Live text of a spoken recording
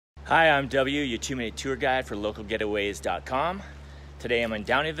Hi, I'm W, your 2-minute tour guide for localgetaways.com. Today I'm in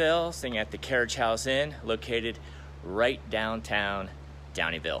Downieville, staying at the Carriage House Inn, located right downtown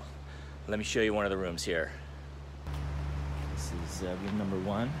Downieville. Let me show you one of the rooms here. This is room number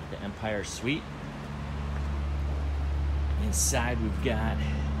 1, the Empire Suite. Inside we've got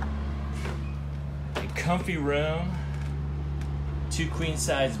a comfy room, 2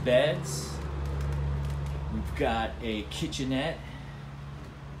 queen-size beds. We've got a kitchenette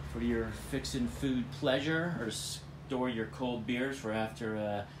for your fixing food pleasure, or to store your cold beers for after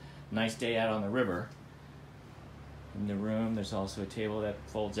a nice day out on the river. In the room, there's also a table that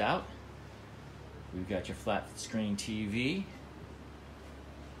folds out. We've got your flat screen TV,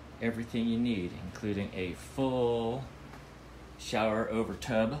 everything you need, including a full shower over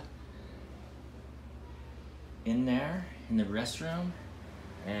tub in there in the restroom.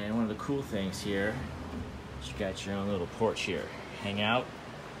 And one of the cool things here is you got your own little porch here. Hang out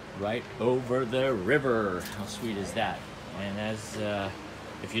right over the river. How sweet is that? And as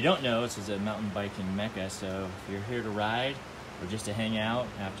if you don't know, this is a mountain biking mecca, so if you're here to ride or just to hang out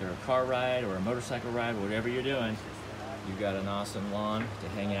after a car ride or a motorcycle ride, whatever you're doing, you've got an awesome lawn to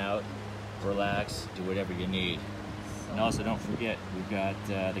hang out, relax, do whatever you need. And also don't forget, we've got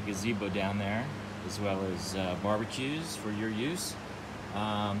the gazebo down there, as well as barbecues for your use.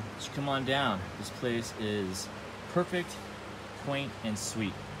 So come on down. This place is perfect, quaint, and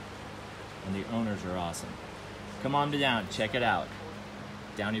sweet. And the owners are awesome. Come on down, check it out.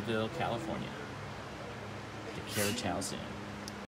 Downieville, California. The Carriage House Inn.